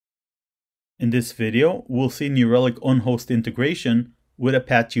In this video, we'll see new Relic On Host Integration with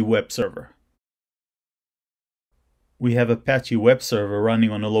Apache Web Server. We have Apache Web Server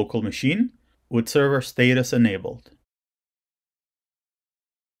running on a local machine with server status enabled.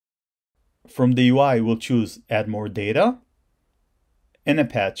 From the UI, we'll choose Add More Data and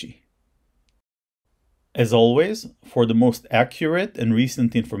Apache. As always, for the most accurate and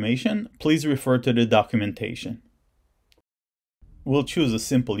recent information, please refer to the documentation. We'll choose a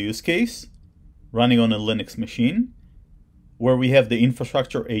simple use case running on a Linux machine where we have the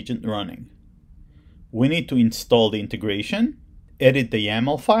infrastructure agent running. We need to install the integration, edit the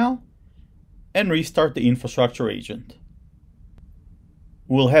YAML file, and restart the infrastructure agent.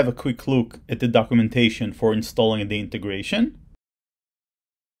 We'll have a quick look at the documentation for installing the integration,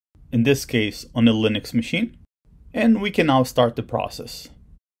 in this case on a Linux machine, and we can now start the process.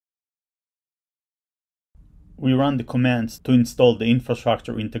 We run the commands to install the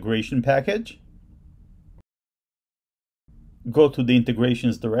infrastructure integration package. Go to the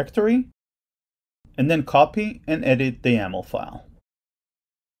integrations directory, and then copy and edit the YAML file.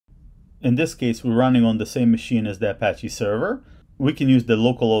 In this case, we're running on the same machine as the Apache server. We can use the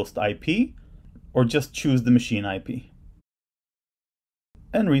localhost IP or just choose the machine IP.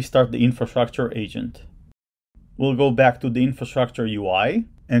 And restart the infrastructure agent. We'll go back to the infrastructure UI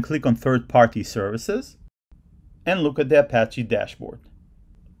and click on third-party services and look at the Apache dashboard.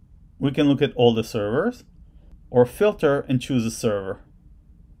 We can look at all the servers or filter and choose a server.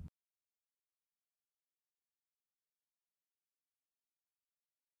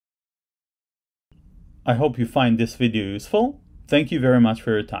 I hope you find this video useful. Thank you very much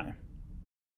for your time.